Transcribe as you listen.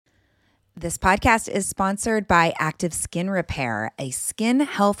This podcast is sponsored by Active Skin Repair, a skin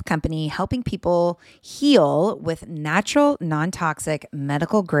health company helping people heal with natural, non-toxic,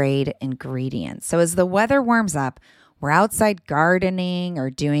 medical-grade ingredients. So as the weather warms up, we're outside gardening or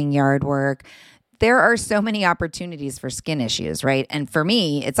doing yard work. There are so many opportunities for skin issues, right? And for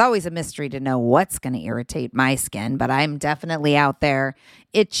me, it's always a mystery to know what's going to irritate my skin, but I'm definitely out there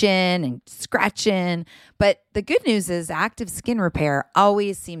itching and scratching. But the good news is Active Skin Repair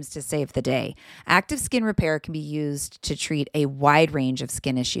always seems to save the day. Active Skin Repair can be used to treat a wide range of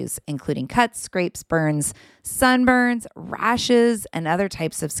skin issues, including cuts, scrapes, burns, sunburns, rashes, and other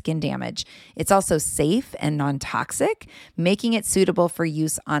types of skin damage. It's also safe and non-toxic, making it suitable for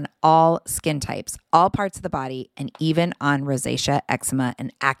use on all skin types, all parts of the body, and even on rosacea, eczema,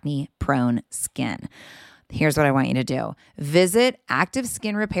 and acne-prone skin. Here's what I want you to do. Visit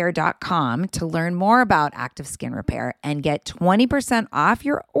ActiveSkinRepair.com to learn more about Active Skin Repair and get 20% off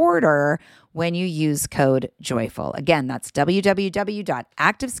your order when you use code JOYFUL. Again, that's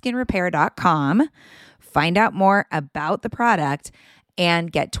www.ActiveSkinRepair.com. Find out more about the product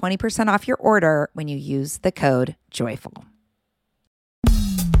and get 20% off your order when you use the code JOYFUL.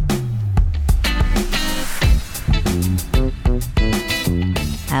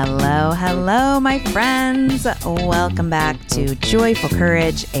 Hello, my friends. Welcome back to Joyful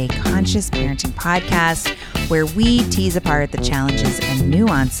Courage, a conscious parenting podcast where we tease apart the challenges and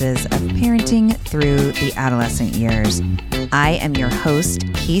nuances of parenting through the adolescent years. I am your host,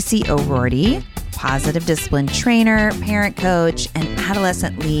 Casey O'Rourke, positive discipline trainer, parent coach, and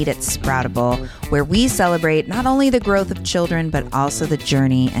adolescent lead at Sproutable, where we celebrate not only the growth of children, but also the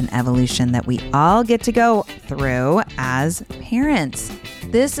journey and evolution that we all get to go through as parents.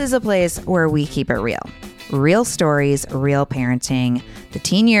 This is a place where we keep it real. Real stories, real parenting. The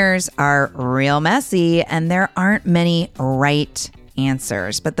teen years are real messy, and there aren't many right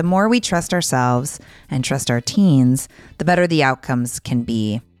answers. But the more we trust ourselves and trust our teens, the better the outcomes can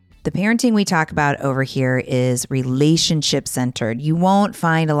be. The parenting we talk about over here is relationship-centered. You won't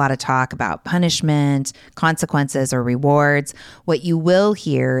find a lot of talk about punishment, consequences, or rewards. What you will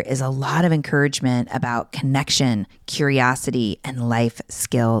hear is a lot of encouragement about connection, curiosity, and life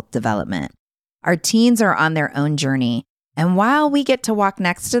skill development. Our teens are on their own journey, and while we get to walk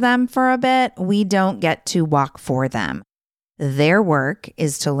next to them for a bit, we don't get to walk for them. Their work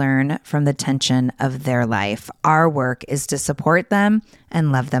is to learn from the tension of their life. Our work is to support them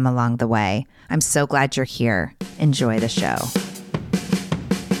and love them along the way. I'm so glad you're here. Enjoy the show.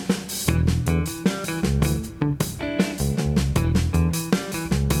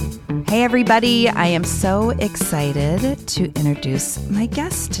 Hey everybody, I am so excited to introduce my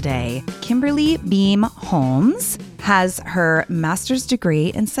guest today. Kimberly Beam Holmes has her master's degree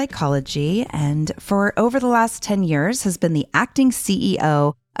in psychology and for over the last 10 years has been the acting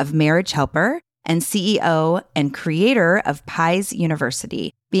CEO of Marriage Helper and CEO and creator of Pies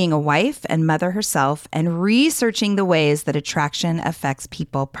University, being a wife and mother herself and researching the ways that attraction affects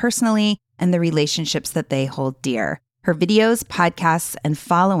people personally and the relationships that they hold dear. Her videos, podcasts, and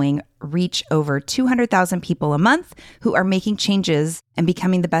following reach over 200,000 people a month who are making changes and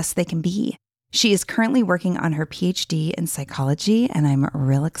becoming the best they can be. She is currently working on her PhD in psychology, and I'm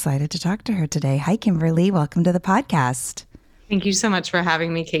real excited to talk to her today. Hi, Kimberly. Welcome to the podcast. Thank you so much for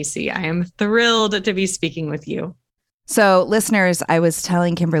having me, Casey. I am thrilled to be speaking with you. So listeners, I was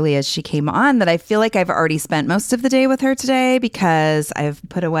telling Kimberly as she came on that I feel like I've already spent most of the day with her today because I've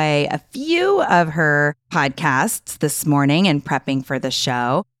put away a few of her podcasts this morning and prepping for the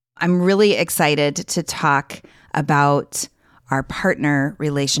show. I'm really excited to talk about our partner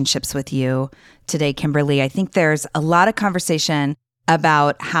relationships with you today, Kimberly. I think there's a lot of conversation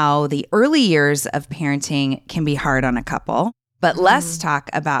about how the early years of parenting can be hard on a couple. But let's talk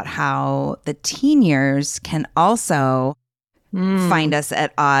about how the teen years can also find us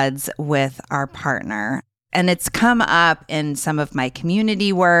at odds with our partner. And it's come up in some of my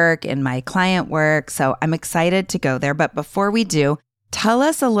community work, in my client work. So I'm excited to go there. But before we do, tell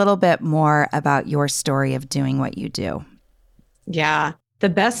us a little bit more about your story of doing what you do. Yeah. The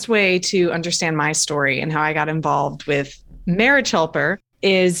best way to understand my story and how I got involved with Marriage Helper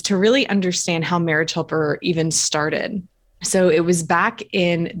is to really understand how Marriage Helper even started. So it was back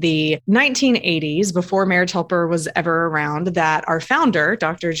in the 1980s, before Marriage Helper was ever around, that our founder,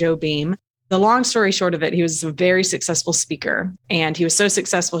 Dr. Joe Beam, the long story short of it, he was a very successful speaker. And he was so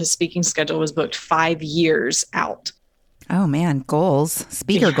successful, his speaking schedule was booked 5 years out. Oh man, goals,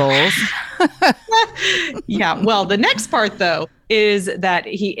 speaker goals. Yeah. Well, the next part though, is that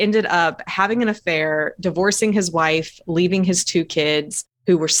he ended up having an affair, divorcing his wife, leaving his 2 kids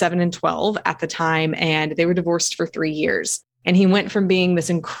who were 7 and 12 at the time. And they were divorced for 3 years. And he went from being this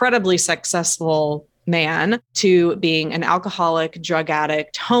incredibly successful man to being an alcoholic, drug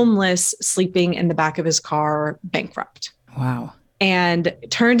addict, homeless, sleeping in the back of his car, bankrupt. Wow. And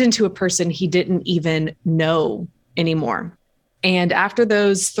turned into a person he didn't even know anymore. And after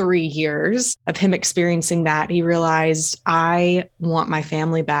those 3 years of him experiencing that, he realized, I want my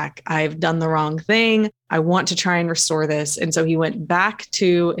family back. I've done the wrong thing. I want to try and restore this. And so he went back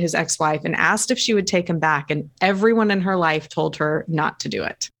to his ex-wife and asked if she would take him back. And everyone in her life told her not to do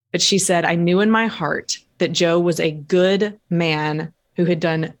it. But she said, I knew in my heart that Joe was a good man who had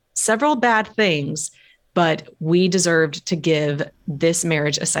done several bad things, but we deserved to give this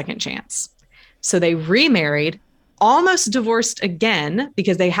marriage a second chance. So they remarried, almost divorced again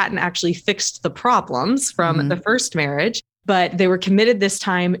because they hadn't actually fixed the problems from the first marriage, but they were committed this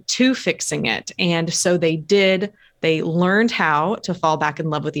time to fixing it. And so they did. They learned how to fall back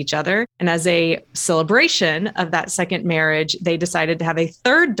in love with each other. And as a celebration of that second marriage, they decided to have a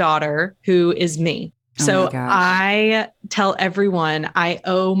third daughter who is me. So I tell everyone I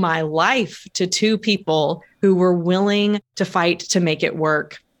owe my life to two people who were willing to fight to make it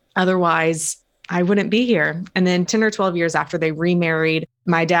work. Otherwise, I wouldn't be here. And then 10 or 12 years after they remarried,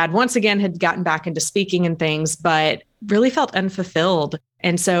 my dad once again had gotten back into speaking and things, but really felt unfulfilled.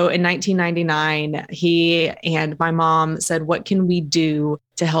 And so in 1999, he and my mom said, what can we do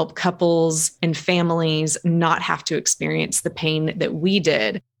to help couples and families not have to experience the pain that we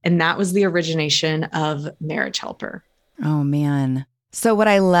did? And that was the origination of Marriage Helper. Oh, man. So what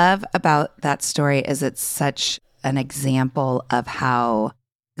I love about that story is it's such an example of how,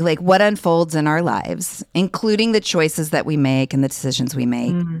 like, what unfolds in our lives, including the choices that we make and the decisions we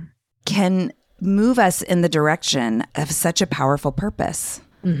make, can move us in the direction of such a powerful purpose.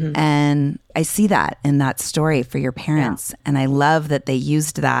 And I see that in that story for your parents. And I love that they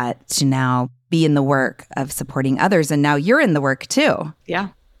used that to now be in the work of supporting others. And now you're in the work too. Yeah,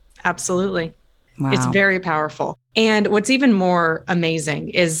 absolutely. Wow. It's very powerful. And what's even more amazing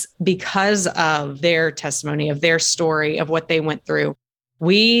is because of their testimony, of their story, of what they went through,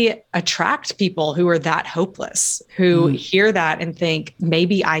 we attract people who are that hopeless, who hear that and think,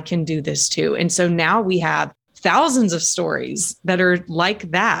 maybe I can do this too. And so now we have thousands of stories that are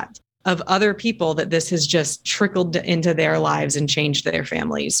like that of other people that this has just trickled into their lives and changed their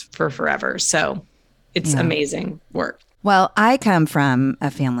families for forever. So it's amazing work. Well, I come from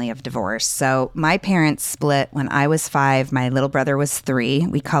a family of divorce. So my parents split when I was 5. My little brother was 3.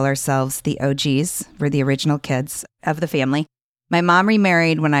 We call ourselves the OGs. We're the original kids of the family. My mom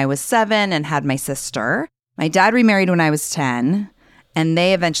remarried when I was 7 and had my sister. My dad remarried when I was 10. And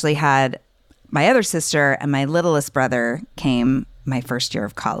they eventually had my other sister, and my littlest brother came my first year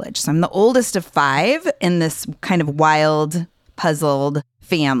of college. So I'm the oldest of 5 in this kind of wild, puzzled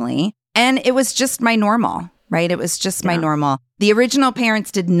family. And it was just my normal, right? It was just my normal. The original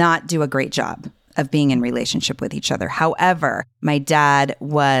parents did not do a great job of being in relationship with each other. However, my dad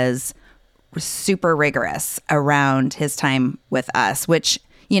was super rigorous around his time with us, which,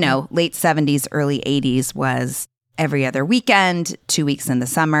 you know, late 70s, early 80s was every other weekend, 2 weeks in the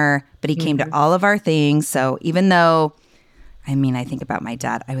summer, but he came to all of our things. So even though, I mean, I think about my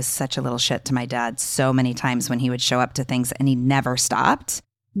dad, I was such a little shit to my dad so many times when he would show up to things and he never stopped.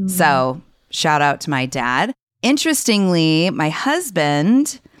 So shout out to my dad. Interestingly, my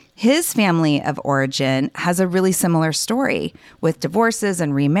husband, his family of origin has a really similar story with divorces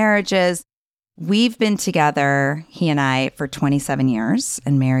and remarriages. We've been together, he and I, for 27 years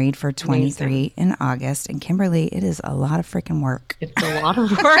and married for 23 in August. And Kimberly, it is a lot of freaking work. It's a lot of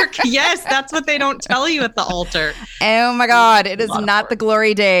work. Yes, that's what they don't tell you at the altar. Oh my God, it is not the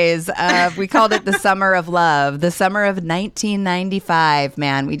glory days of, we called it the summer of love, the summer of 1995,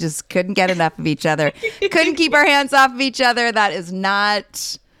 man. We just couldn't get enough of each other. Couldn't keep our hands off of each other. That is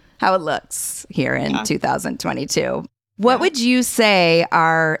not how it looks here in 2022. What would you say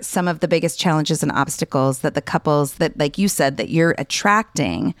are some of the biggest challenges and obstacles that the couples that, like you said, that you're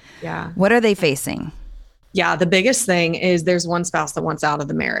attracting? What are they facing? Yeah, the biggest thing is there's one spouse that wants out of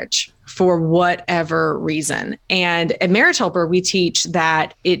the marriage for whatever reason. And at Marriage Helper, we teach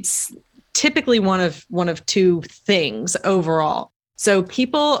that it's typically one of two things overall. So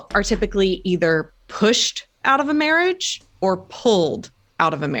people are typically either pushed out of a marriage or pulled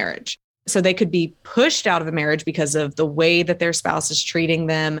out of a marriage. So they could be pushed out of a marriage because of the way that their spouse is treating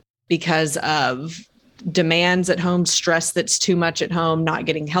them, because of demands at home, stress that's too much at home, not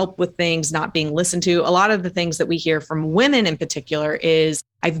getting help with things, not being listened to. A lot of the things that we hear from women in particular is,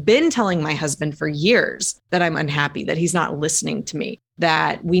 I've been telling my husband for years that I'm unhappy, that he's not listening to me,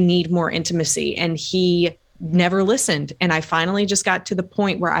 that we need more intimacy, and he never listened. And I finally just got to the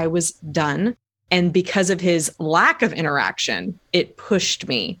point where I was done And because of his lack of interaction, it pushed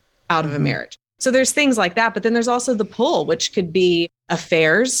me out of a marriage. So there's things like that. But then there's also the pull, which could be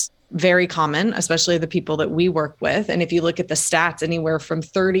affairs, very common, especially the people that we work with. And if you look at the stats, anywhere from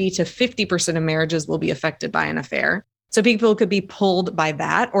 30 to 50% of marriages will be affected by an affair. So people could be pulled by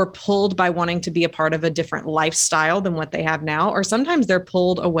that, or pulled by wanting to be a part of a different lifestyle than what they have now. Or sometimes they're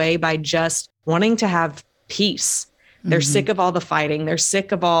pulled away by just wanting to have peace. They're sick of all the fighting. They're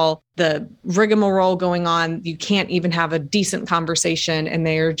sick of all the rigmarole going on. You can't even have a decent conversation, and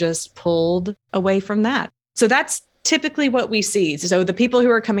they're just pulled away from that. So that's typically what we see. So the people who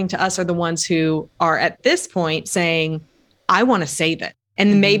are coming to us are the ones who are at this point saying, I want to save it.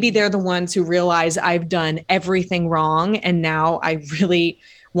 And maybe they're the ones who realize I've done everything wrong, and now I really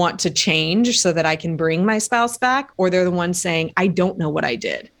want to change so that I can bring my spouse back. Or they're the ones saying, I don't know what I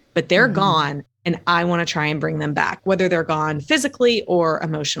did, but they're gone. And I want to try and bring them back, whether they're gone physically or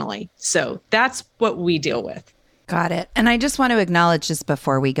emotionally. So that's what we deal with. Got it. And I just want to acknowledge, just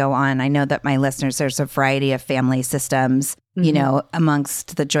before we go on, I know that my listeners, there's a variety of family systems, you know,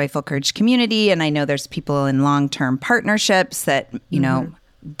 amongst the Joyful Courage community. And I know there's people in long-term partnerships that, you know,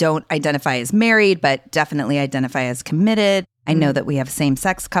 don't identify as married, but definitely identify as committed. I know that we have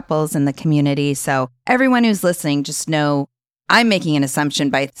same-sex couples in the community. So everyone who's listening, just know I'm making an assumption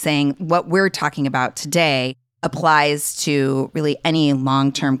by saying what we're talking about today applies to really any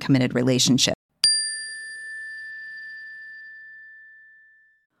long-term committed relationship.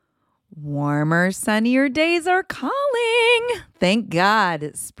 Warmer, sunnier days are calling. Thank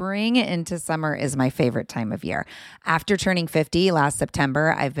God. Spring into summer is my favorite time of year. After turning 50 last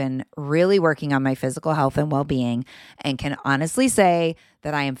September, I've been really working on my physical health and well-being, and can honestly say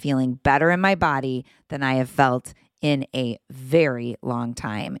that I am feeling better in my body than I have felt in a very long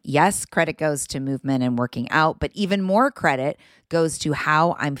time. Yes, credit goes to movement and working out, but even more credit goes to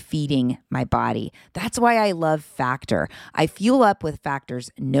how I'm feeding my body. That's why I love Factor. I fuel up with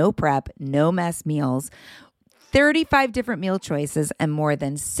Factor's no prep, no mess meals, 35 different meal choices, and more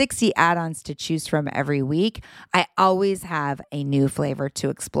than 60 add-ons to choose from every week. I always have a new flavor to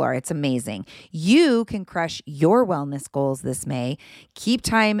explore. It's amazing. You can crush your wellness goals this May, keep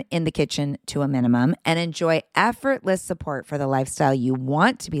time in the kitchen to a minimum, and enjoy effortless support for the lifestyle you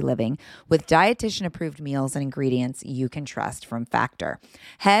want to be living with dietitian-approved meals and ingredients you can trust from Factor.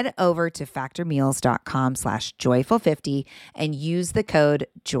 Head over to factormeals.com/joyful50 and use the code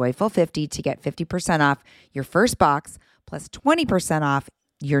joyful50 to get 50% off your first box plus 20% off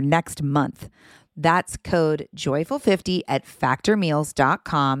your next month. That's code joyful50 at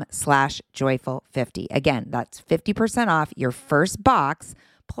factormeals.com/joyful50. Again, that's 50% off your first box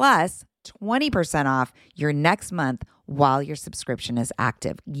plus 20% off your next month while your subscription is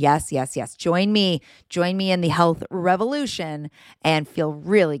active. Yes, yes, yes. Join me in the health revolution and feel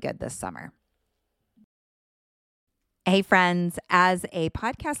really good this summer. Hey friends, as a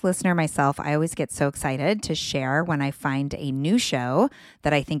podcast listener myself, I always get so excited to share when I find a new show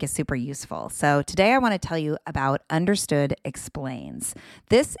that I think is super useful. So today I want to tell you about Understood Explains.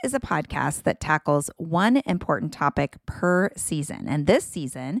 This is a podcast that tackles one important topic per season. And this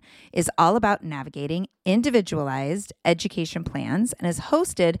season is all about navigating individualized education plans and is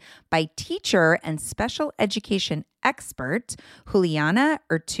hosted by teacher and special education expert Juliana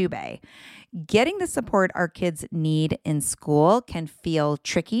Urtube. Getting the support our kids need in school can feel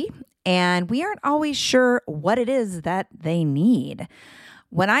tricky, and we aren't always sure what it is that they need.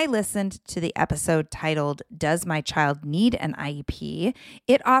 When I listened to the episode titled, Does My Child Need an IEP?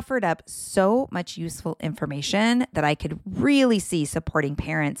 It offered up so much useful information that I could really see supporting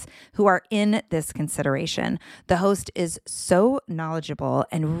parents who are in this consideration. The host is so knowledgeable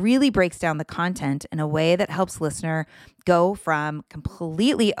and really breaks down the content in a way that helps listener go from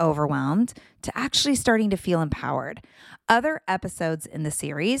completely overwhelmed to actually starting to feel empowered. Other episodes in the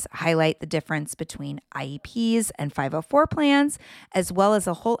series highlight the difference between IEPs and 504 plans, as well as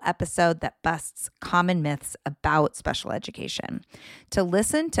a whole episode that busts common myths about special education. To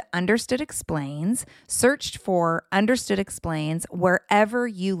listen to Understood Explains, search for Understood Explains wherever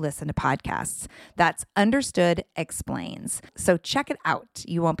you listen to podcasts. That's Understood Explains. So check it out.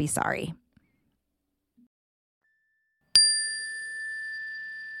 You won't be sorry.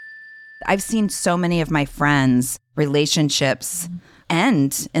 I've seen so many of my friends' relationships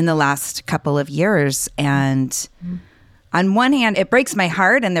end in the last couple of years. And on one hand, it breaks my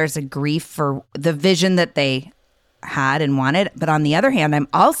heart and there's a grief for the vision that they had and wanted. But on the other hand, I'm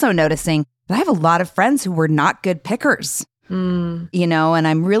also noticing that I have a lot of friends who were not good pickers, you know, and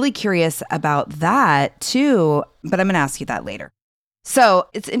I'm really curious about that too. But I'm going to ask you that later. So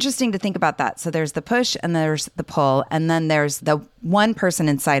it's interesting to think about that. So there's the push and there's the pull. And then there's the one person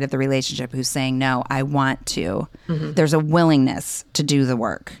inside of the relationship who's saying, no, I want to. There's a willingness to do the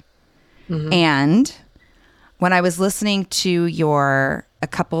work. And when I was listening to a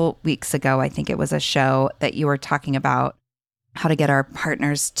couple weeks ago, I think it was a show that you were talking about how to get our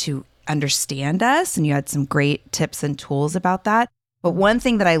partners to understand us. And you had some great tips and tools about that. But one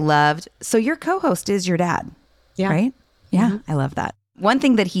thing that I loved, so your co-host is your dad, right? Yeah, I love that. One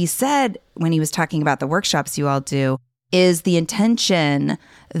thing that he said when he was talking about the workshops you all do is the intention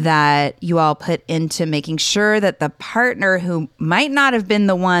that you all put into making sure that the partner who might not have been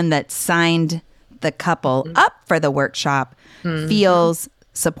the one that signed the couple up for the workshop feels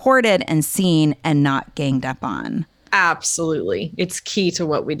supported and seen and not ganged up on. Absolutely. It's key to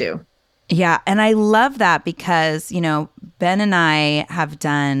what we do. Yeah. And I love that because, Ben and I have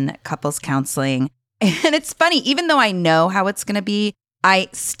done couples counseling. And it's funny, even though I know how it's going to be, I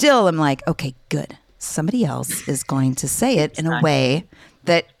still am like, okay, good. Somebody else is going to say it in a way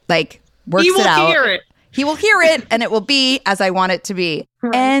that works it out. He will hear it. He will hear it and it will be as I want it to be.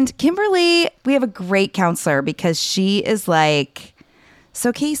 Right. And Kimberly, we have a great counselor because she is like,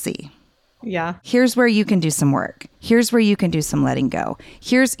 so Casey. Yeah. Here's where you can do some work. Here's where you can do some letting go.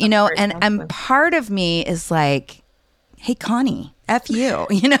 Here's, and part of me is like, hey, Connie, F you,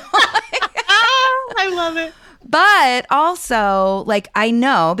 I love it. But also, I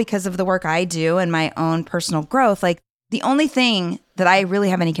know because of the work I do and my own personal growth, the only thing that I really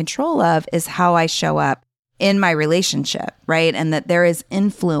have any control of is how I show up in my relationship, right? And that there is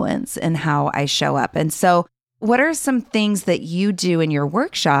influence in how I show up. And so what are some things that you do in your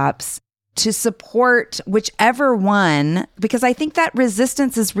workshops to support whichever one? Because I think that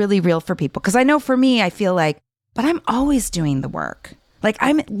resistance is really real for people. Because I know for me, I feel but I'm always doing the work.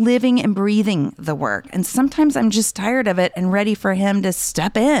 I'm living and breathing the work. And sometimes I'm just tired of it and ready for him to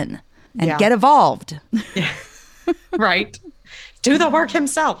step in and get evolved. Yeah. Right. Do the work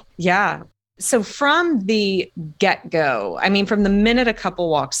himself. Yeah. So from the get-go, from the minute a couple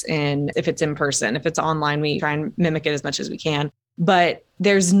walks in, if it's in person, if it's online, we try and mimic it as much as we can. But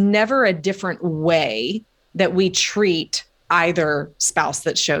there's never a different way that we treat either spouse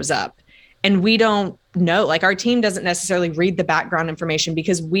that shows up. And we don't know, our team doesn't necessarily read the background information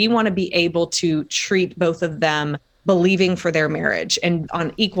because we want to be able to treat both of them believing for their marriage and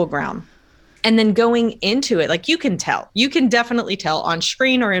on equal ground. And then going into it, you can definitely tell on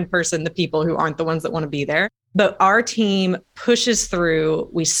screen or in person, the people who aren't the ones that want to be there. But our team pushes through,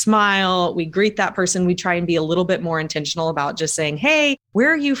 we smile, we greet that person. We try and be a little bit more intentional about just saying, hey,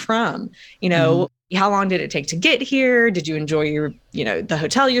 where are you from? How long did it take to get here? Did you enjoy your, the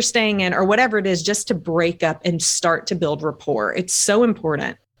hotel you're staying in or whatever it is, just to break up and start to build rapport. It's so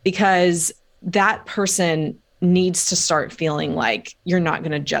important because that person needs to start feeling like you're not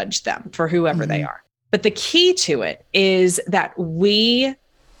going to judge them for whoever they are. But the key to it is that we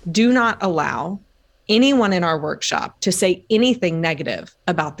do not allow anyone in our workshop to say anything negative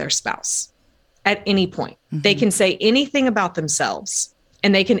about their spouse at any point. They can say anything about themselves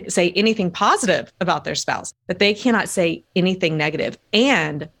and they can say anything positive about their spouse, but they cannot say anything negative.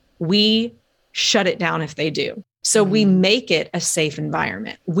 And we shut it down if they do. So we make it a safe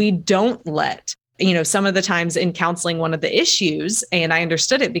environment. We don't let, some of the times in counseling, one of the issues, and I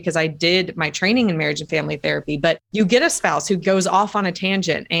understood it because I did my training in marriage and family therapy, but you get a spouse who goes off on a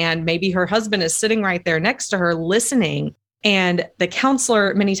tangent and maybe her husband is sitting right there next to her listening. And the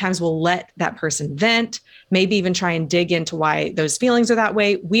counselor many times will let that person vent, maybe even try and dig into why those feelings are that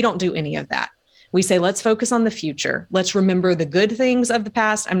way. We don't do any of that. We say, let's focus on the future. Let's remember the good things of the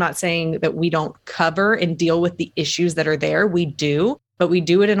past. I'm not saying that we don't cover and deal with the issues that are there. We do, but we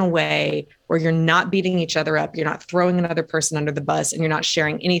do it in a way where you're not beating each other up. You're not throwing another person under the bus and you're not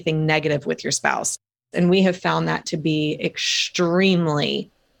sharing anything negative with your spouse. And we have found that to be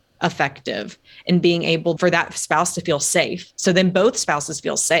extremely effective in being able for that spouse to feel safe. So then both spouses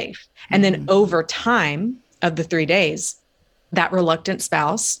feel safe. And then over time of the 3 days, that reluctant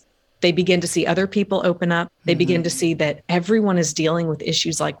spouse, they begin to see other people open up. They begin to see that everyone is dealing with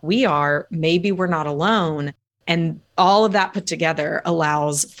issues like we are. Maybe we're not alone. And all of that put together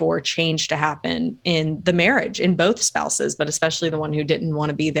allows for change to happen in the marriage, in both spouses, but especially the one who didn't want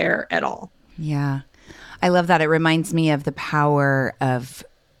to be there at all. Yeah. I love that. It reminds me of the power of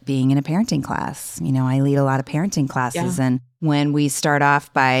being in a parenting class. I lead a lot of parenting classes. And when we start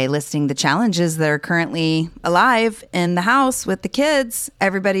off by listing the challenges that are currently alive in the house with the kids,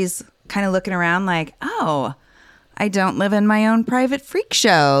 everybody's kind of looking around like, oh, I don't live in my own private freak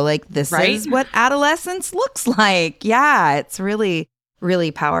show. This is what adolescence looks like. Yeah, it's really, really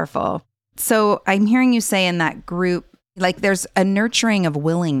powerful. So I'm hearing you say in that group Like there's a nurturing of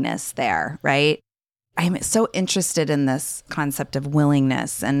willingness there, right? I'm so interested in this concept of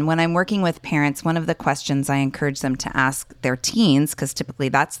willingness. And when I'm working with parents, one of the questions I encourage them to ask their teens, because typically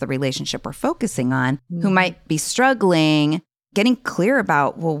that's the relationship we're focusing on, who might be struggling, getting clear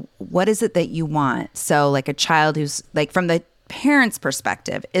about, well, what is it that you want? So like a child who's like from the parent's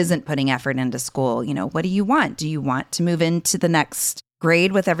perspective isn't putting effort into school. You know, what do you want? Do you want to move into the next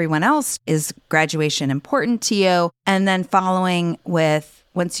grade with everyone else? Is graduation important to you? And then following with,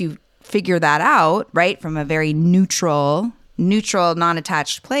 once you figure that out, right, from a very neutral,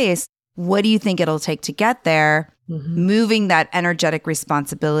 non-attached place, what do you think it'll take to get there? Moving that energetic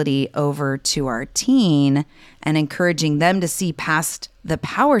responsibility over to our teen and encouraging them to see past the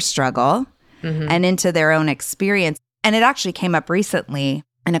power struggle and into their own experience. And it actually came up recently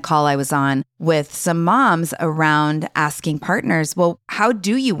in a call I was on with some moms around asking partners, well, how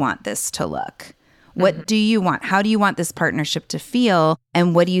do you want this to look? What do you want? How do you want this partnership to feel?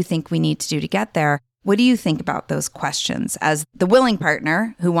 And what do you think we need to do to get there? What do you think about those questions as the willing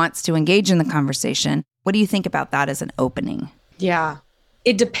partner who wants to engage in the conversation? What do you think about that as an opening? Yeah.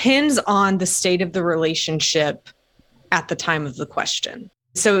 It depends on the state of the relationship at the time of the question.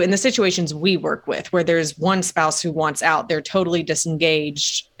 So in the situations we work with, where there's one spouse who wants out, they're totally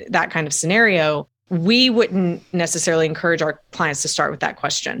disengaged, that kind of scenario, we wouldn't necessarily encourage our clients to start with that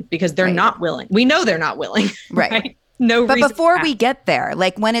question because they're not willing. We know they're not willing. Right. No but reason. But before we get there,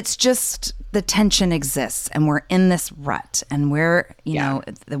 like when it's just the tension exists and we're in this rut and we're, you know,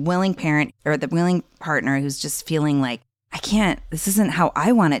 the willing parent or the willing partner who's just feeling like, I can't, this isn't how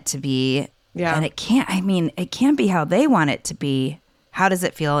I want it to be. Yeah. And it can't be how they want it to be. How does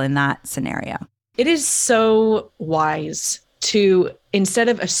it feel in that scenario? It is so wise to, instead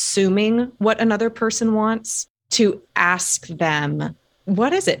of assuming what another person wants, to ask them,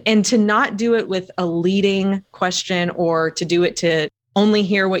 what is it? And to not do it with a leading question or to do it to only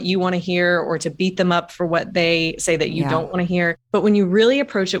hear what you want to hear or to beat them up for what they say that you don't want to hear. But when you really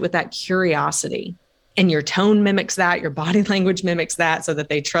approach it with that curiosity and your tone mimics that, your body language mimics that so that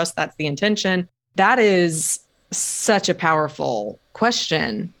they trust that's the intention, that is such a powerful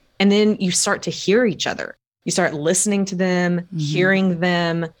question. And then you start to hear each other. You start listening to them, hearing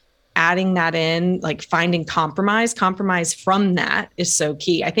them, adding that in, like finding compromise. Compromise from that is so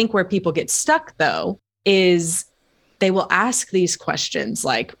key. I think where people get stuck, though, is they will ask these questions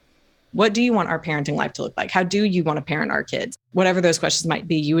like, what do you want our parenting life to look like? How do you want to parent our kids? Whatever those questions might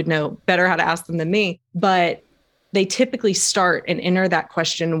be, you would know better how to ask them than me. But they typically start and enter that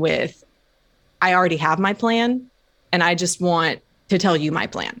question with, I already have my plan, and I just want to tell you my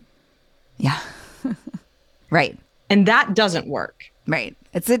plan. Yeah. Right. And that doesn't work. Right.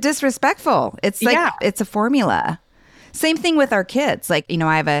 It's a disrespectful. It's like, it's a formula. Same thing with our kids. Like, you know,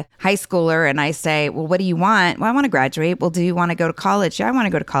 I have a high schooler and I say, well, what do you want? Well, I want to graduate. Well, do you want to go to college? Yeah, I want to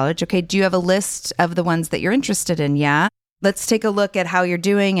go to college. Okay. Do you have a list of the ones that you're interested in? Yeah. Let's take a look at how you're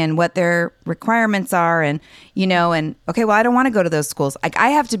doing and what their requirements are. And, you know, and okay, well, I don't want to go to those schools. Like, I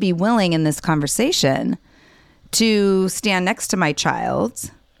have to be willing in this conversation to stand next to my child,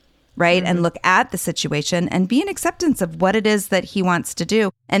 right? And look at the situation and be in acceptance of what it is that he wants to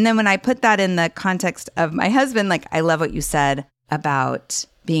do. And then when I put that in the context of my husband, like, I love what you said about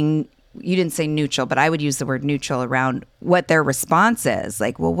being, you didn't say neutral, but I would use the word neutral around what their response is.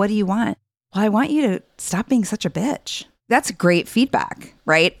 Like, well, what do you want? Well, I want you to stop being such a bitch. That's great feedback,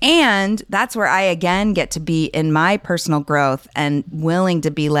 right? And that's where I, again, get to be in my personal growth and willing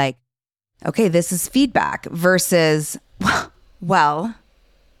to be like, okay, this is feedback versus, well,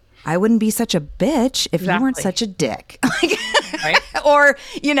 I wouldn't be such a bitch if you weren't such a dick. Right? Or,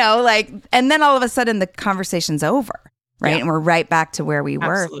 you know, like, and then all of a sudden the conversation's over, right? And we're right back to where we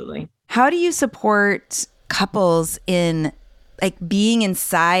were. Absolutely. How do you support couples in like being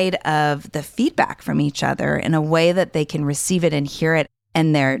inside of the feedback from each other in a way that they can receive it and hear it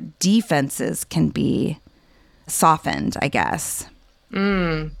and their defenses can be softened, I guess?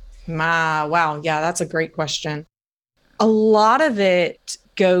 Wow. Yeah, that's a great question. A lot of it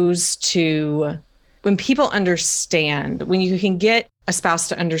goes to when people understand, when you can get a spouse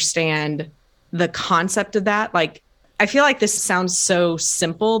to understand the concept of that. Like, I feel like this sounds so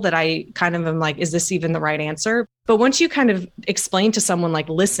simple that I kind of am like, is this even the right answer? But once you kind of explain to someone like,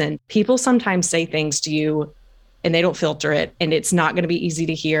 listen, people sometimes say things to you and they don't filter it and it's not going to be easy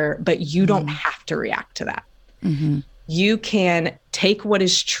to hear, but you don't have to react to that. You can take what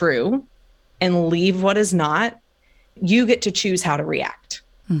is true and leave what is not. You get to choose how to react.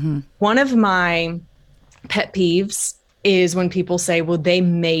 One of my pet peeves is when people say, well, they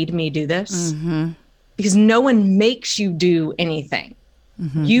made me do this. Because no one makes you do anything.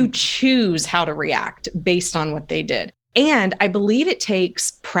 You choose how to react based on what they did. And I believe it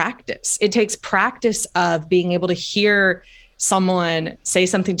takes practice. It takes practice of being able to hear someone say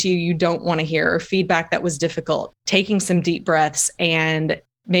something to you you don't want to hear, or feedback that was difficult, taking some deep breaths, and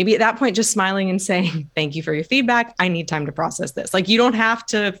maybe at that point just smiling and saying, thank you for your feedback. I need time to process this. Like, you don't have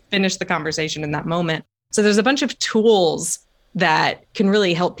to finish the conversation in that moment. So there's a bunch of tools that can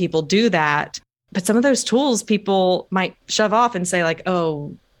really help people do that. But some of those tools people might shove off and say like,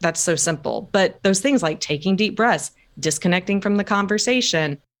 oh, that's so simple. But those things like taking deep breaths, disconnecting from the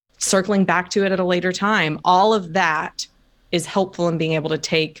conversation, circling back to it at a later time, all of that is helpful in being able to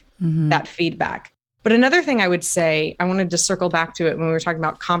take that feedback. But another thing I would say, I wanted to circle back to it when we were talking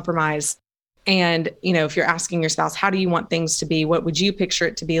about compromise. And, if you're asking your spouse, how do you want things to be? What would you picture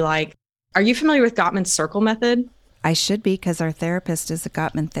it to be like? Are you familiar with Gottman's circle method? I should be, because our therapist is a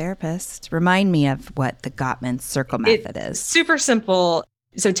Gottman therapist. Remind me of what the Gottman circle method is. Super simple.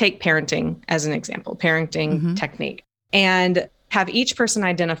 So take parenting as an example, parenting technique, and have each person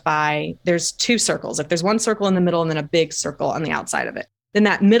identify, there's 2 circles. If there's one circle in the middle and then a big circle on the outside of it, then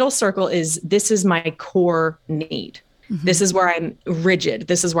that middle circle is, this is my core need. This is where I'm rigid.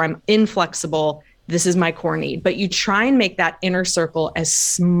 This is where I'm inflexible. This is my core need. But you try and make that inner circle as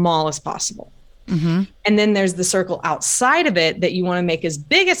small as possible. And then there's the circle outside of it that you want to make as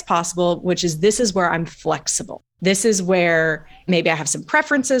big as possible, which is, this is where I'm flexible. This is where maybe I have some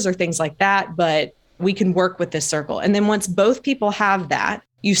preferences or things like that, but we can work with this circle. And then once both people have that,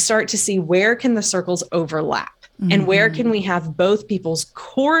 you start to see, where can the circles overlap and where can we have both people's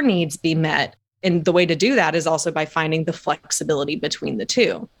core needs be met. And the way to do that is also by finding the flexibility between the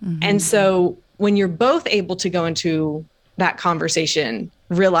two. And so when you're both able to go into that conversation,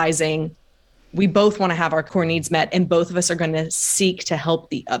 realizing we both want to have our core needs met, and both of us are going to seek to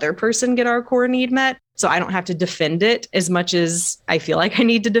help the other person get our core need met, so I don't have to defend it as much as I feel like I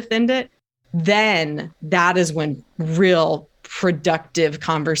need to defend it, then that is when real productive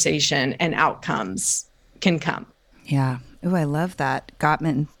conversation and outcomes can come. Yeah. Oh, I love that.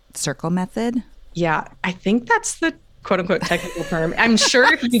 Gottman circle method. Yeah. I think that's the quote unquote technical term. I'm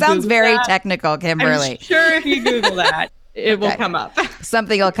sure if you sounds Google very that, technical, Kimberly. I'm sure if you Google that, it will come up.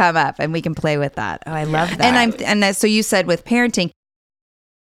 Something will come up and we can play with that. Oh, I love that. And so you said with parenting,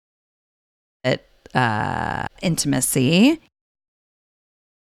 intimacy,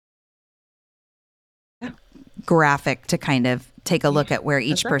 graphic to kind of take a look at where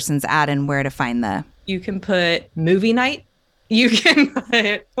each person's at and where to find the... You can put movie night. You can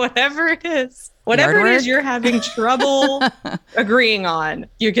put whatever it is. Whatever it is you're having trouble agreeing on,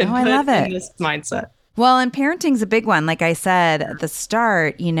 you can put in this mindset. Well, and parenting's a big one. Like I said at the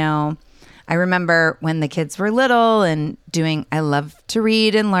start, I remember when the kids were little and I love to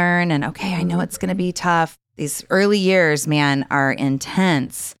read and learn. And okay, I know it's going to be tough. These early years, man, are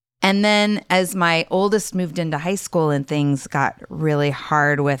intense. And then as my oldest moved into high school and things got really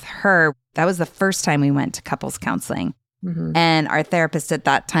hard with her, that was the first time we went to couples counseling. And our therapist at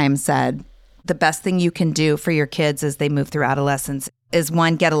that time said, the best thing you can do for your kids as they move through adolescence is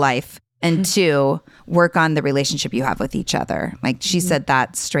 1, get a life, and 2, work on the relationship you have with each other. Like she said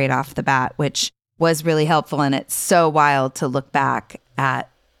that straight off the bat, which was really helpful. And it's so wild to look back at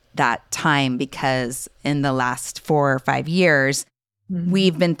that time, because in the last 4 or 5 years,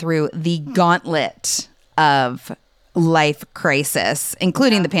 we've been through the gauntlet of life crisis,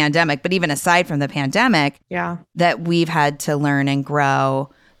 including the pandemic, but even aside from the pandemic, that we've had to learn and grow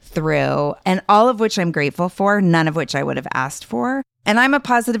through, and all of which I'm grateful for, none of which I would have asked for. And I'm a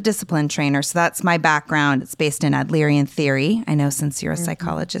positive discipline trainer, so that's my background. It's based in Adlerian theory. I know since you're a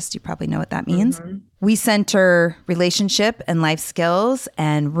psychologist, you probably know what that means. We center relationship and life skills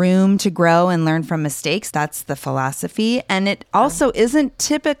and room to grow and learn from mistakes. That's the philosophy. And it also isn't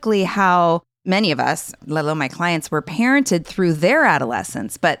typically how many of us, let alone my clients, were parented through their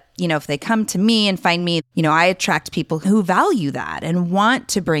adolescence. But, if they come to me and find me, I attract people who value that and want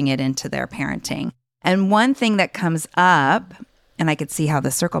to bring it into their parenting. And one thing that comes up, and I could see how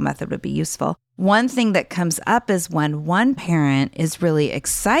the circle method would be useful. One thing that comes up is when one parent is really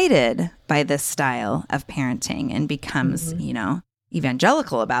excited by this style of parenting and becomes,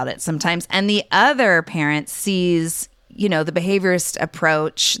 evangelical about it sometimes. And the other parent sees the behaviorist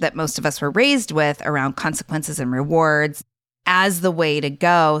approach that most of us were raised with around consequences and rewards as the way to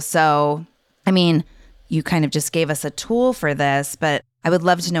go. So, you kind of just gave us a tool for this, but I would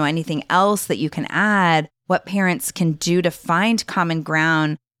love to know anything else that you can add, what parents can do to find common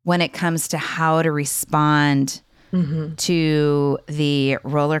ground when it comes to how to respond to the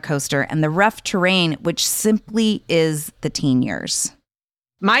roller coaster and the rough terrain, which simply is the teen years.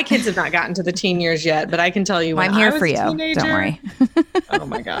 My kids have not gotten to the teen years yet, but I can tell you when I'm here I was for you. a teenager, Don't worry. Oh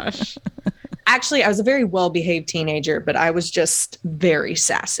my gosh. actually, I was a very well-behaved teenager, but I was just very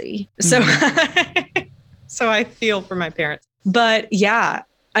sassy. So, so I feel for my parents. But yeah,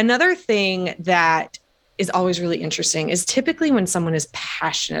 another thing that is always really interesting is typically when someone is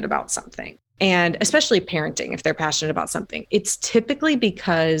passionate about something, and especially parenting, if they're passionate about something, it's typically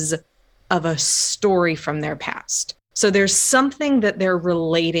because of a story from their past. So there's something that they're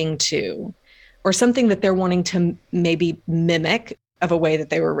relating to, or something that they're wanting to maybe mimic of a way that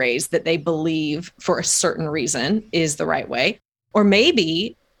they were raised, that they believe for a certain reason is the right way. Or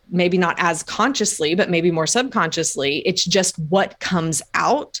maybe not as consciously, but maybe more subconsciously, it's just what comes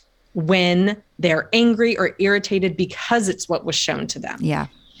out when they're angry or irritated because it's what was shown to them. Yeah.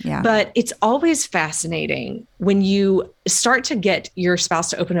 Yeah. But it's always fascinating when you start to get your spouse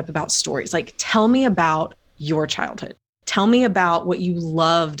to open up about stories. Like, tell me about your childhood. Tell me about what you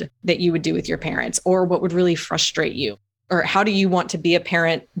loved that you would do with your parents, or what would really frustrate you, or how do you want to be a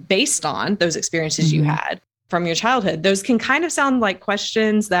parent based on those experiences you had from your childhood. Those can kind of sound like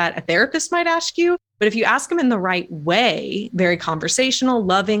questions that a therapist might ask you, but if you ask them in the right way, very conversational,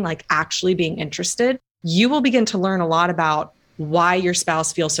 loving, like actually being interested, you will begin to learn a lot about why your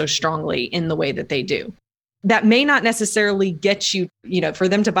spouse feels so strongly in the way that they do. That may not necessarily get you, for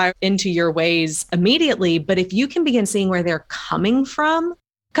them to buy into your ways immediately, but if you can begin seeing where they're coming from,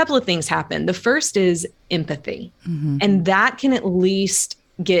 a couple of things happen. The first is empathy. And that can at least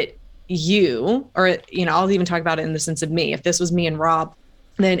get you, or, I'll even talk about it in the sense of me. If this was me and Rob,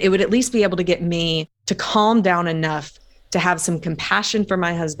 then it would at least be able to get me to calm down enough to have some compassion for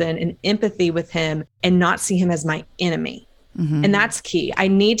my husband and empathy with him and not see him as my enemy. And that's key. I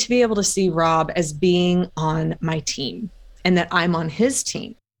need to be able to see Rob as being on my team and that I'm on his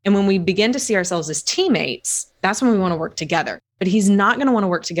team. And when we begin to see ourselves as teammates, that's when we want to work together. But he's not going to want to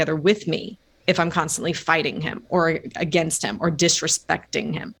work together with me if I'm constantly fighting him or against him or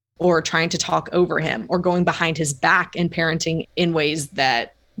disrespecting him or trying to talk over him or going behind his back and parenting in ways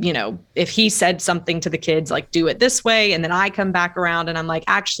that, if he said something to the kids, like, do it this way, and then I come back around and I'm like,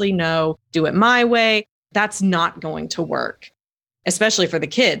 actually, no, do it my way. That's not going to work, especially for the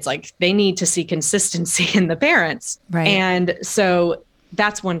kids. Like, they need to see consistency in the parents. Right. And so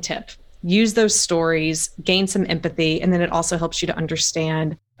that's one tip. Use those stories, gain some empathy. And then it also helps you to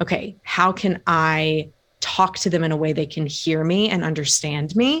understand, okay, how can I talk to them in a way they can hear me and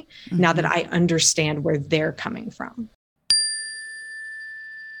understand me now that I understand where they're coming from?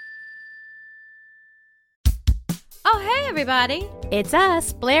 Oh, hey, everybody. It's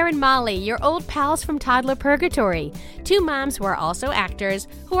us, Blair and Molly, your old pals from Toddler Purgatory. Two moms who are also actors,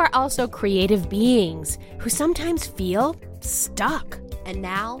 who are also creative beings, who sometimes feel stuck. And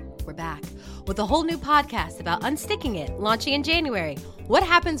now we're back with a whole new podcast about unsticking it, launching in January. What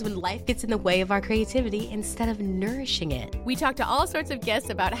happens when life gets in the way of our creativity instead of nourishing it? We talk to all sorts of guests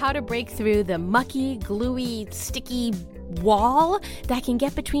about how to break through the mucky, gluey, sticky wall that can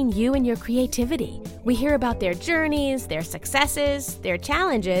get between you and your creativity. We hear about their journeys, their successes, their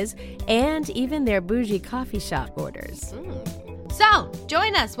challenges, and even their bougie coffee shop orders. So,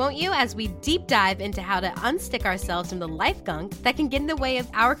 join us, won't you, as we deep dive into how to unstick ourselves from the life gunk that can get in the way of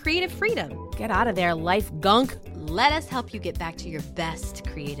our creative freedom. Get out of there, life gunk. Let us help you get back to your best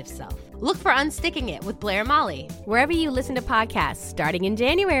creative self. Look for Unsticking It with Blair and Molly, wherever you listen to podcasts, starting in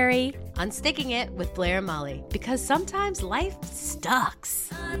January. Unsticking It with Blair and Molly, because sometimes life sucks.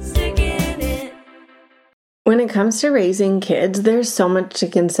 Unsticking it. When it comes to raising kids, there's so much to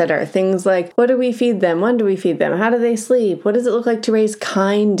consider. Things like, what do we feed them? When do we feed them? How do they sleep? What does it look like to raise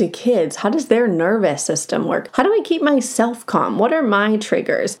kind kids? How does their nervous system work? How do I keep myself calm? What are my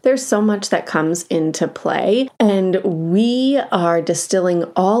triggers? There's so much that comes into play, and we are distilling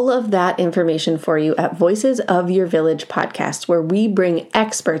all of that information for you at Voices of Your Village podcast, where we bring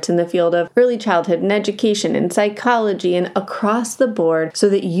experts in the field of early childhood and education and psychology and across the board so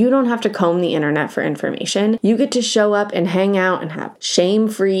that you don't have to comb the internet for information. You get to show up and hang out and have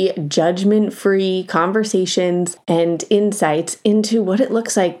shame-free, judgment-free conversations and insights into what it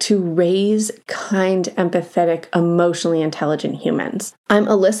looks like to raise kind, empathetic, emotionally intelligent humans. I'm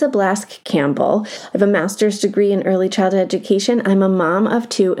Alyssa Blask Campbell. I have a master's degree in early childhood education. I'm a mom of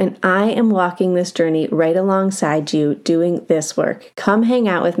two, and I am walking this journey right alongside you doing this work. Come hang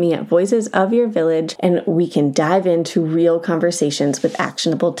out with me at Voices of Your Village, and we can dive into real conversations with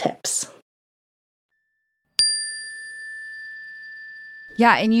actionable tips.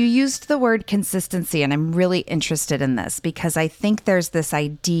 Yeah, and you used the word consistency, and I'm really interested in this because I think there's this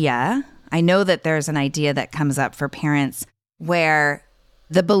idea, I know that there's an idea that comes up for parents where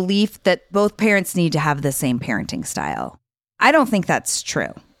the belief that both parents need to have the same parenting style. I don't think that's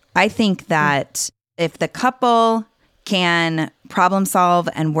true. I think that if the couple can problem solve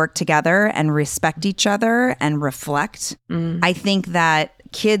and work together and respect each other and reflect. I think that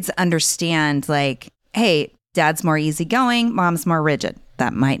kids understand like, hey, dad's more easygoing, mom's more rigid.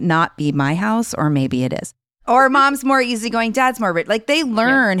 That might not be my house, or maybe it is. Or mom's more easygoing, dad's more rigid. Like they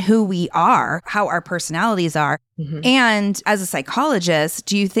learn who we are, how our personalities are. And as a psychologist,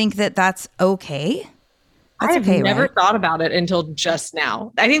 do you think that that's okay? That's I've never thought about it until just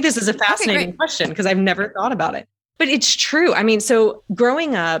now. I think this is a fascinating question because I've never thought about it. But it's true. I mean, so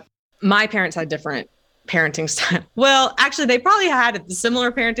growing up, my parents had different parenting style. Well, actually, they probably had a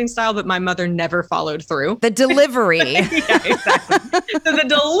similar parenting style, but my mother never followed through. The delivery. Yeah, exactly. So the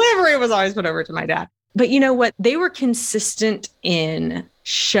delivery was always put over to my dad. But you know what? They were consistent in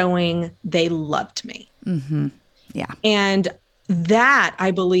showing they loved me. Yeah. And that,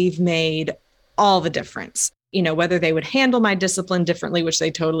 I believe, made all the difference. You know, whether they would handle my discipline differently, which they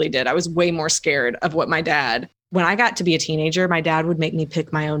totally did. I was way more scared of what my dad, when I got to be a teenager, my dad would make me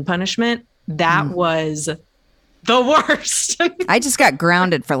pick my own punishment. That was the worst. I just got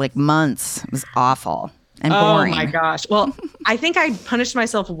grounded for like months. It was awful and boring. Oh my gosh. Well, I think I punished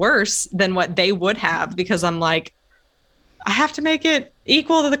myself worse than what they would have because I'm like, I have to make it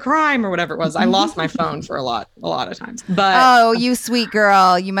equal to the crime or whatever it was. I lost my phone for a lot of times. But oh, you sweet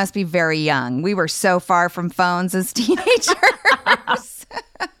girl. You must be very young. We were so far from phones as teenagers.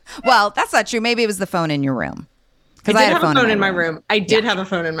 Well, that's not true. Maybe it was the phone in your room. I did have a phone in my room. I did have a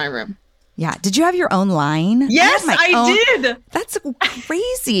phone in my room. Yeah. Did you have your own line? Yes, I did. That's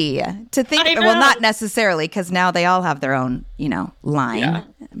crazy to think. Well, not necessarily, because now they all have their own, line. Yeah.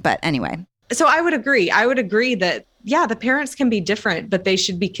 But anyway. So I would agree. I would agree that, yeah, the parents can be different, but they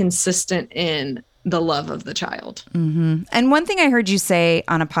should be consistent in the love of the child. And one thing I heard you say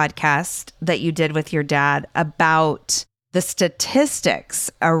on a podcast that you did with your dad about the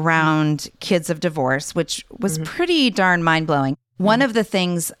statistics around kids of divorce, which was pretty darn mind-blowing. One of the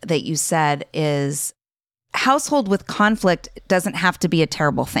things that you said is household with conflict doesn't have to be a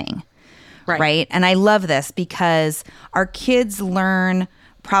terrible thing, right? And I love this because our kids learn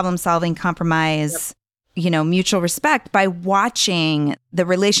problem-solving, compromise, mutual respect by watching the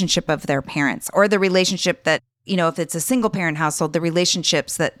relationship of their parents, or the relationship that, if it's a single parent household, the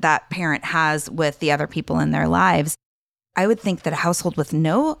relationships that parent has with the other people in their lives. I would think that a household with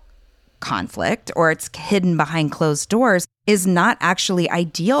no conflict, or it's hidden behind closed doors, is not actually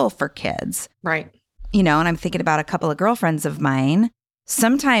ideal for kids. Right. And I'm thinking about a couple of girlfriends of mine.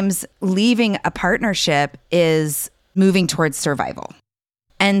 Sometimes leaving a partnership is moving towards survival.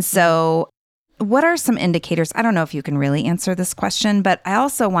 And so what are some indicators? I don't know if you can really answer this question, but I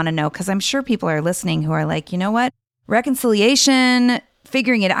also want to know, because I'm sure people are listening who are like, you know what? Reconciliation,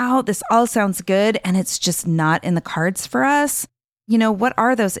 figuring it out, this all sounds good, and it's just not in the cards for us. What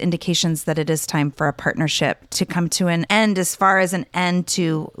are those indications that it is time for a partnership to come to an end, as far as an end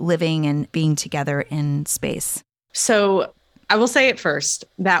to living and being together in space? So I will say it first,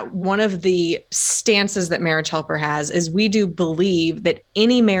 that one of the stances that Marriage Helper has is we do believe that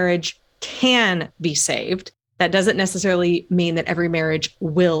any marriage can be saved. That doesn't necessarily mean that every marriage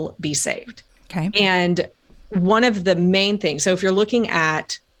will be saved. Okay. And one of the main things, so if you're looking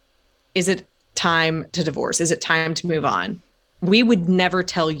at, is it time to divorce? Is it time to move on? We would never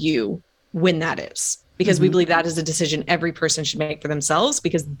tell you when that is, because we believe that is a decision every person should make for themselves,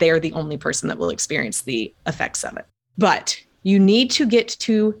 because they're the only person that will experience the effects of it. But you need to get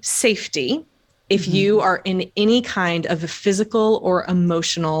to safety if you are in any kind of physical or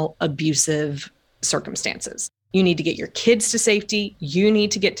emotional abusive circumstances. You need to get your kids to safety. You need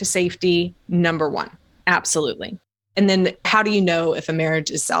to get to safety, number one. Absolutely. And then how do you know if a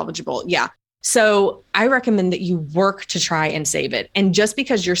marriage is salvageable? Yeah. So I recommend that you work to try and save it. And just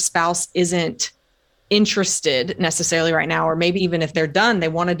because your spouse isn't interested necessarily right now, or maybe even if they're done, they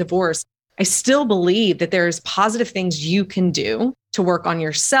want a divorce, I still believe that there's positive things you can do to work on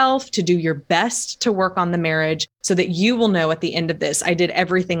yourself, to do your best to work on the marriage, so that you will know at the end of this, I did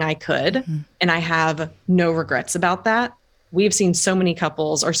everything I could, and I have no regrets about that. We've seen so many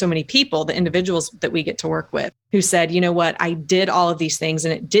couples, or so many people, the individuals that we get to work with, who said, you know what, I did all of these things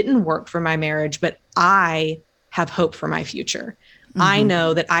and it didn't work for my marriage, but I have hope for my future. I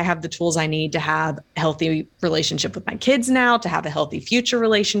know that I have the tools I need to have a healthy relationship with my kids now, to have a healthy future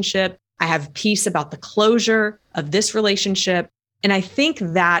relationship. I have peace about the closure of this relationship. And I think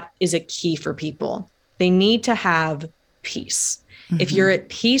that is a key for people. They need to have peace. If you're at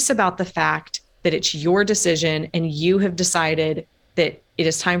peace about the fact that it's your decision and you have decided that it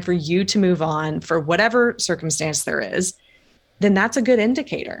is time for you to move on for whatever circumstance there is, then that's a good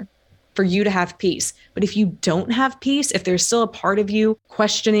indicator for you to have peace. But if you don't have peace, if there's still a part of you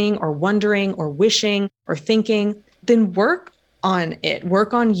questioning or wondering or wishing or thinking, then work on it,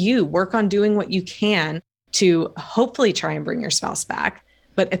 work on you, work on doing what you can to hopefully try and bring your spouse back.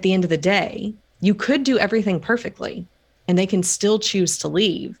 But at the end of the day, you could do everything perfectly and they can still choose to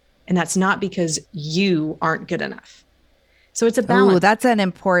leave. And that's not because you aren't good enough. So it's a balance. Ooh, that's an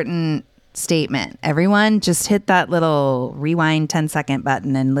important statement. Everyone just hit that little rewind 10-second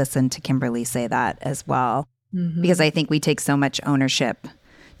button and listen to Kimberly say that as well. Because I think we take so much ownership,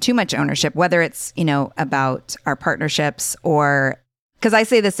 too much ownership, whether it's, about our partnerships or because I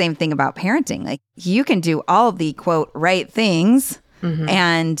say the same thing about parenting. Like you can do all the quote right things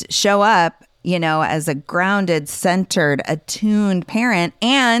and show up, as a grounded, centered, attuned parent,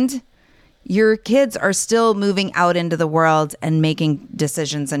 and your kids are still moving out into the world and making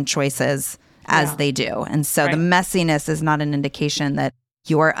decisions and choices as they do. And so the messiness is not an indication that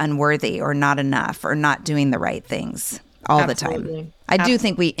you're unworthy or not enough or not doing the right things all the time. I do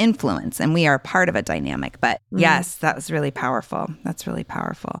think we influence and we are part of a dynamic. But yes, that was really powerful. That's really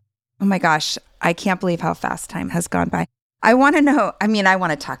powerful. Oh my gosh, I can't believe how fast time has gone by. I want to know, I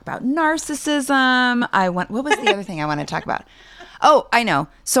want to talk about narcissism. What was the other thing I want to talk about? Oh, I know.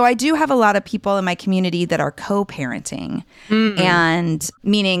 So I do have a lot of people in my community that are co-parenting and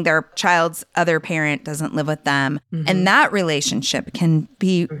meaning their child's other parent doesn't live with them. And that relationship can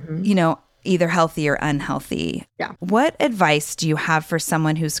be, either healthy or unhealthy. Yeah. What advice do you have for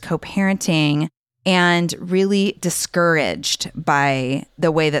someone who's co-parenting and really discouraged by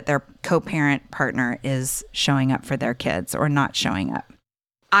the way that their co-parent partner is showing up for their kids or not showing up?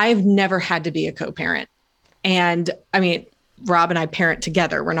 I've never had to be a co-parent. And Rob and I parent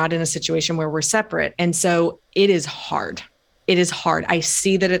together. We're not in a situation where we're separate. And so it is hard. It is hard. I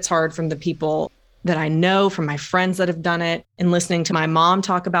see that it's hard from the people that I know, from my friends that have done it, and listening to my mom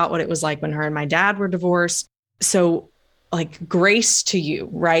talk about what it was like when her and my dad were divorced. So grace to you,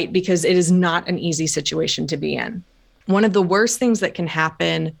 right? Because it is not an easy situation to be in. One of the worst things that can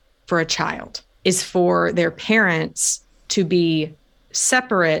happen for a child is for their parents to be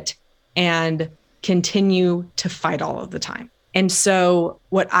separate and continue to fight all of the time. And so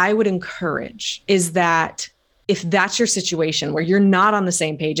what I would encourage is that if that's your situation where you're not on the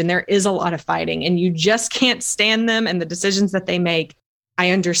same page and there is a lot of fighting and you just can't stand them and the decisions that they make, I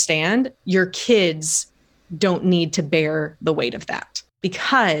understand your kids don't need to bear the weight of that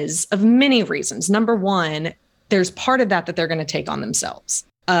because of many reasons. Number one, there's part of that they're going to take on themselves.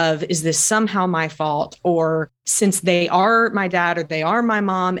 Is this somehow my fault? Or since they are my dad or they are my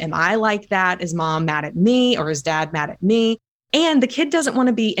mom, am I like that? Is mom mad at me or is dad mad at me? And the kid doesn't want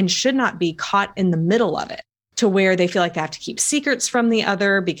to be and should not be caught in the middle of it to where they feel like they have to keep secrets from the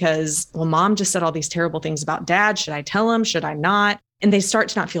other because, well, mom just said all these terrible things about dad. Should I tell him? Should I not? And they start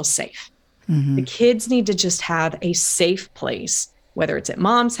to not feel safe. The kids need to just have a safe place, whether it's at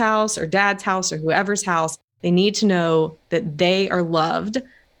mom's house or dad's house or whoever's house. They need to know that they are loved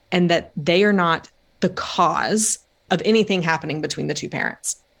and that they are not the cause of anything happening between the two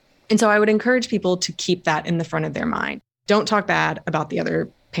parents. And so I would encourage people to keep that in the front of their mind. Don't talk bad about the other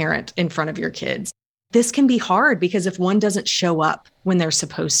parent in front of your kids. This can be hard because if one doesn't show up when they're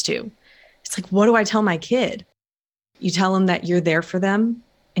supposed to, it's like, what do I tell my kid? You tell them that you're there for them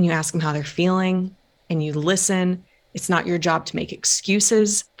and you ask them how they're feeling and you listen. It's not your job to make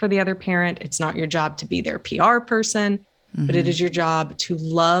excuses for the other parent. It's not your job to be their PR person, but it is your job to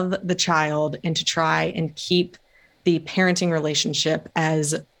love the child and to try and keep the parenting relationship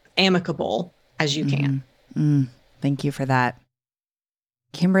as amicable as you can. Thank you for that.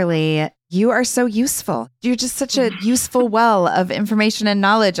 Kimberly, you are so useful. You're just such a useful well of information and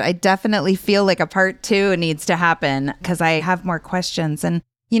knowledge. I definitely feel like a part 2 needs to happen because I have more questions. And,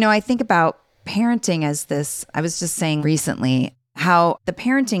 I think about parenting as this. I was just saying recently how the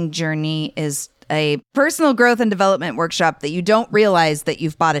parenting journey is a personal growth and development workshop that you don't realize that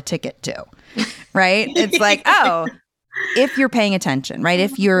you've bought a ticket to, right? It's like, oh, if you're paying attention, right?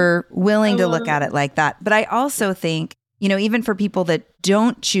 If you're willing to look at it like that. But I also think, even for people that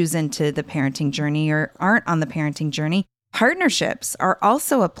don't choose into the parenting journey or aren't on the parenting journey, partnerships are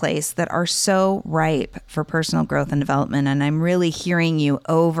also a place that are so ripe for personal growth and development. And I'm really hearing you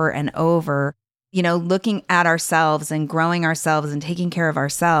over and over, looking at ourselves and growing ourselves and taking care of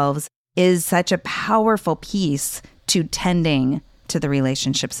ourselves is such a powerful piece to tending to the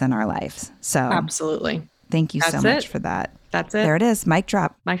relationships in our lives. So absolutely. Thank you so much for that. That's it. There it is. Mic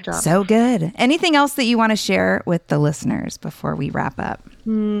drop. Mic drop. So good. Anything else that you want to share with the listeners before we wrap up?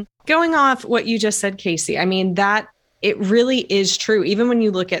 Going off what you just said, Casey, that it really is true. Even when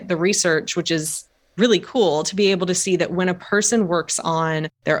you look at the research, which is really cool to be able to see that when a person works on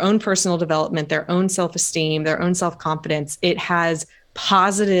their own personal development, their own self-esteem, their own self-confidence, it has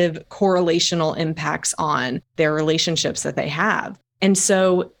positive correlational impacts on their relationships that they have. And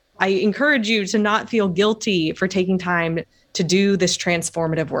so I encourage you to not feel guilty for taking time to do this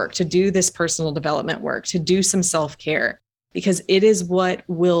transformative work, to do this personal development work, to do some self-care, because it is what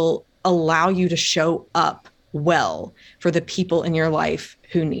will allow you to show up well for the people in your life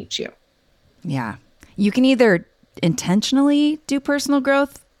who need you. Yeah. You can either intentionally do personal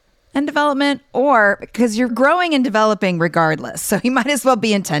growth and development, or because you're growing and developing regardless. So you might as well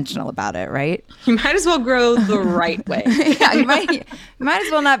be intentional about it, right? You might as well grow the right way. Yeah, you might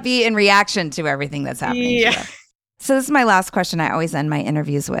as well not be in reaction to everything that's happening. Yeah. To you. So this is my last question I always end my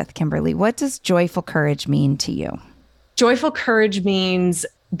interviews with, Kimberly. What does joyful courage mean to you? Joyful courage means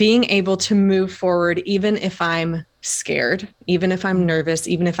being able to move forward even if I'm scared, even if I'm nervous,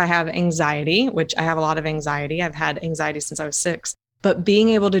 even if I have anxiety, which I have a lot of anxiety. I've had anxiety since I was 6. But being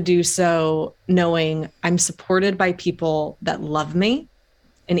able to do so knowing I'm supported by people that love me.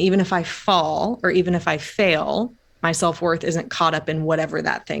 And even if I fall or even if I fail, my self-worth isn't caught up in whatever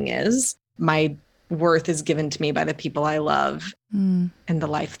that thing is. My worth is given to me by the people I love and the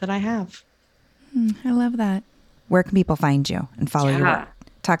life that I have. I love that. Where can people find you and follow your work?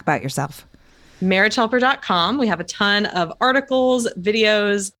 Talk about yourself. marriagehelper.com. We have a ton of articles,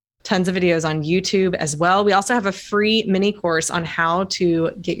 videos, tons of videos on YouTube as well. We also have a free mini course on how to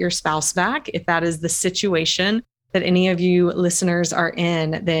get your spouse back. If that is the situation that any of you listeners are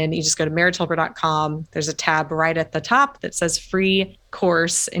in, then you just go to marriagehelper.com. There's a tab right at the top that says free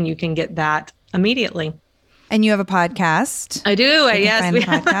course, and you can get that immediately. And you have a podcast. I do. Yes, we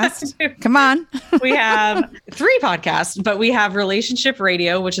have a podcast. Come on. We have 3 podcasts, but we have Relationship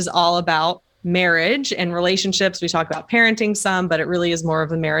Radio, which is all about marriage and relationships. We talk about parenting some, but it really is more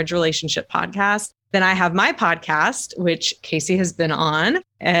of a marriage relationship podcast. Then I have my podcast, which Casey has been on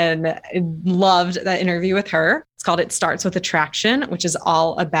and loved that interview with her. It's called It Starts With Attraction, which is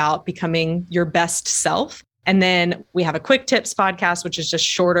all about becoming your best self. And then we have a quick tips podcast, which is just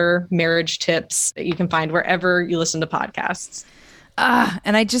shorter marriage tips that you can find wherever you listen to podcasts.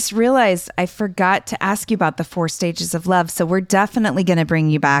 And I just realized I forgot to ask you about the 4 stages of love. So we're definitely going to bring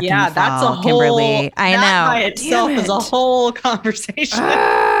you back. Yeah, in the fall, that's a whole, Kimberly. I that know. by itself is a whole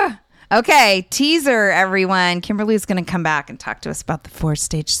conversation. Okay, teaser, everyone. Kimberly's going to come back and talk to us about the 4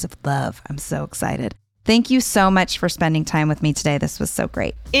 stages of love. I'm so excited. Thank you so much for spending time with me today. This was so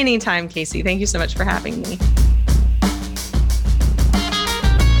great. Anytime, Casey. Thank you so much for having me.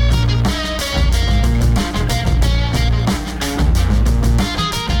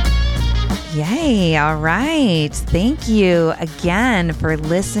 Yay. All right. Thank you again for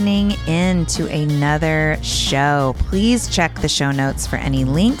listening in to another show. Please check the show notes for any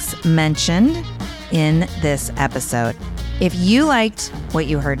links mentioned in this episode. If you liked what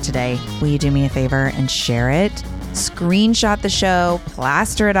you heard today, will you do me a favor and share it? Screenshot the show,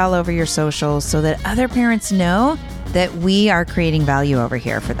 plaster it all over your socials so that other parents know that we are creating value over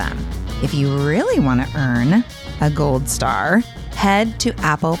here for them. If you really want to earn a gold star, head to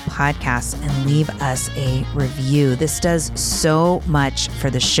Apple Podcasts and leave us a review. This does so much for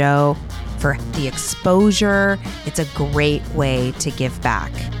the show, for the exposure. It's a great way to give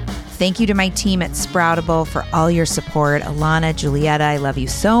back. Thank you to my team at Sproutable for all your support. Alana, Julietta, I love you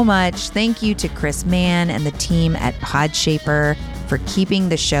so much. Thank you to Chris Mann and the team at Podshaper for keeping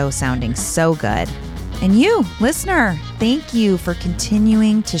the show sounding so good. And you, listener, thank you for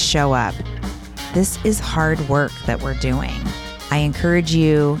continuing to show up. This is hard work that we're doing. I encourage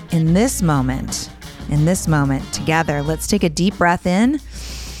you in this moment together, let's take a deep breath in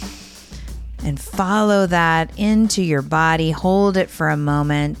and follow that into your body. Hold it for a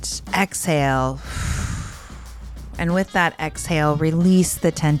moment. Exhale. And with that exhale, release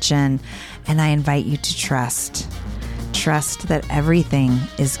the tension. And I invite you to trust. Trust that everything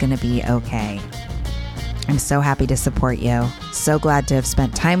is going to be okay. I'm so happy to support you. So glad to have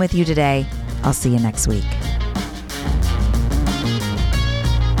spent time with you today. I'll see you next week.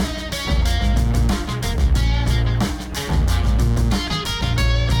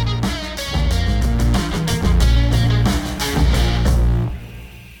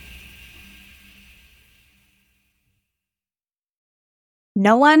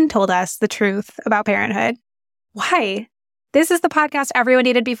 No one told us the truth about parenthood. Why? This is the podcast everyone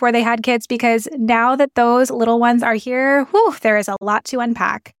needed before they had kids, because now that those little ones are here, there is a lot to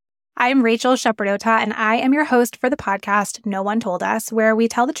unpack. I'm Rachel Shepardota, and I am your host for the podcast No One Told Us, where we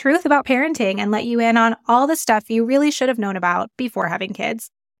tell the truth about parenting and let you in on all the stuff you really should have known about before having kids.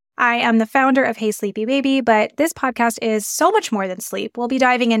 I am the founder of Hey Sleepy Baby, but this podcast is so much more than sleep. We'll be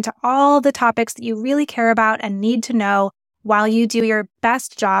diving into all the topics that you really care about and need to know while you do your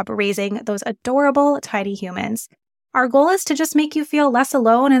best job raising those adorable tiny humans. Our goal is to just make you feel less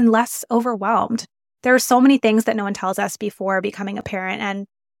alone and less overwhelmed. There are so many things that no one tells us before becoming a parent, and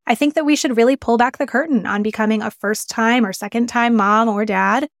I think that we should really pull back the curtain on becoming a first-time or second-time mom or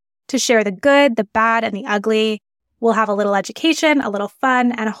dad to share the good, the bad, and the ugly. We'll have a little education, a little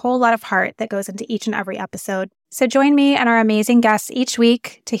fun, and a whole lot of heart that goes into each and every episode. So join me and our amazing guests each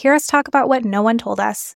week to hear us talk about what no one told us.